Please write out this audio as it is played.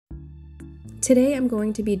Today I'm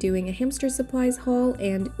going to be doing a hamster supplies haul,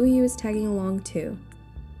 and Ooyu is tagging along too.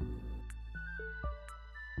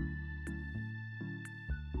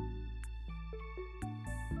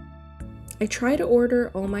 I try to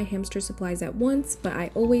order all my hamster supplies at once, but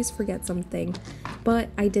I always forget something, but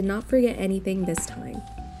I did not forget anything this time.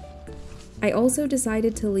 I also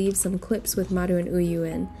decided to leave some clips with Maru and Ooyu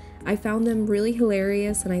in. I found them really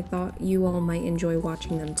hilarious and I thought you all might enjoy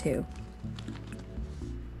watching them too.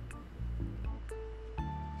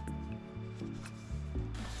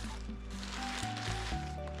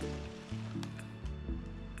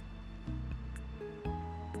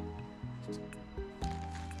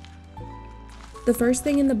 The first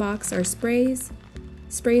thing in the box are sprays.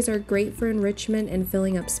 Sprays are great for enrichment and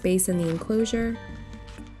filling up space in the enclosure.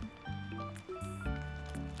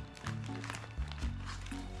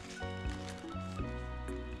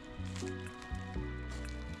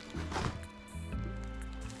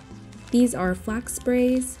 These are flax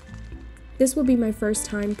sprays. This will be my first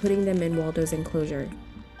time putting them in Waldo's enclosure.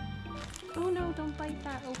 Oh no, don't bite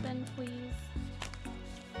that open, please.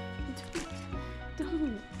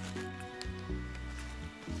 Don't.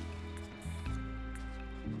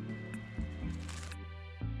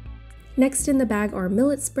 Next in the bag are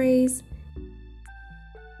millet sprays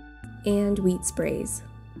and wheat sprays.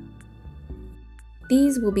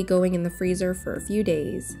 These will be going in the freezer for a few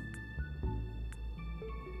days.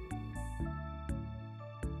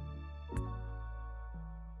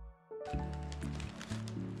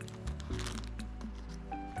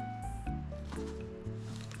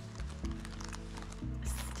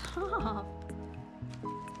 Stop.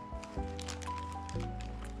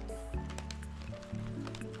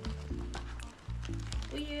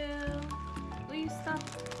 Will you stop?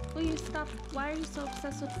 Will you stop? Why are you so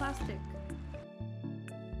obsessed with plastic?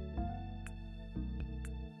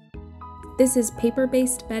 This is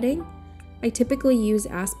paper-based bedding. I typically use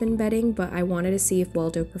aspen bedding, but I wanted to see if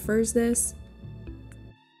Waldo prefers this.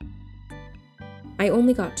 I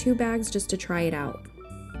only got 2 bags just to try it out.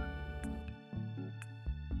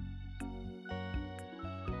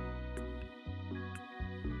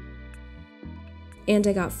 And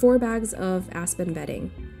I got 4 bags of aspen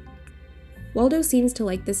bedding. Waldo seems to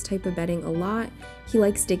like this type of bedding a lot. He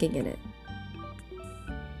likes digging in it.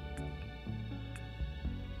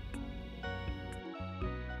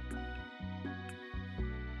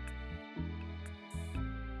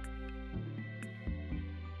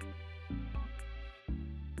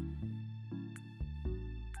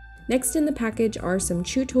 Next in the package are some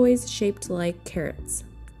chew toys shaped like carrots.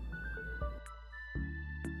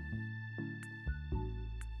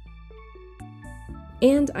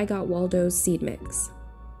 And I got Waldo's seed mix.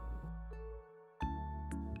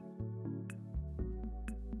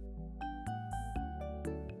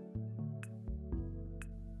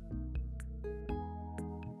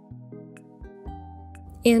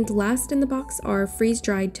 And last in the box are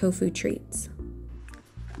freeze-dried tofu treats.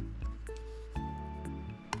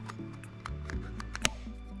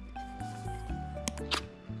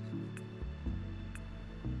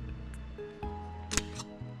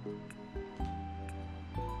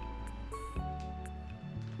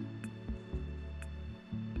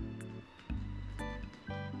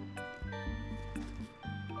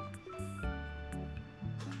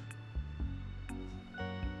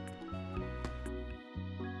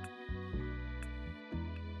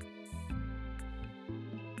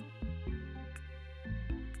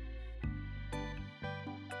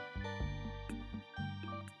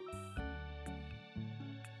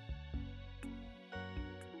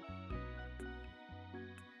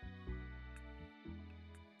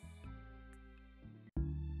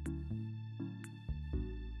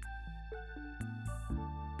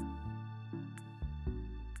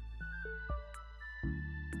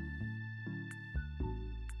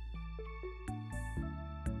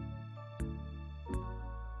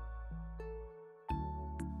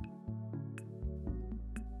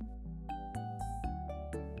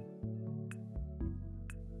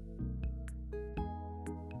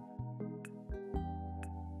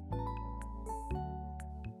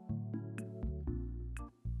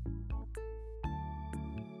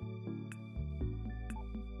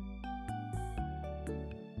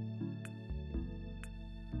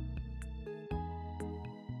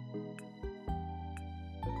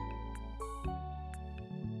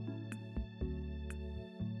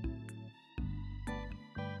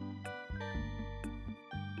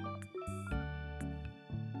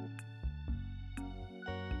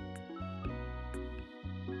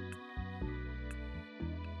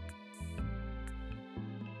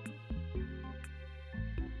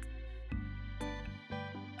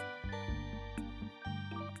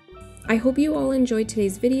 I hope you all enjoyed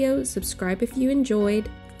today's video. Subscribe if you enjoyed.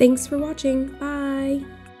 Thanks for watching. Bye!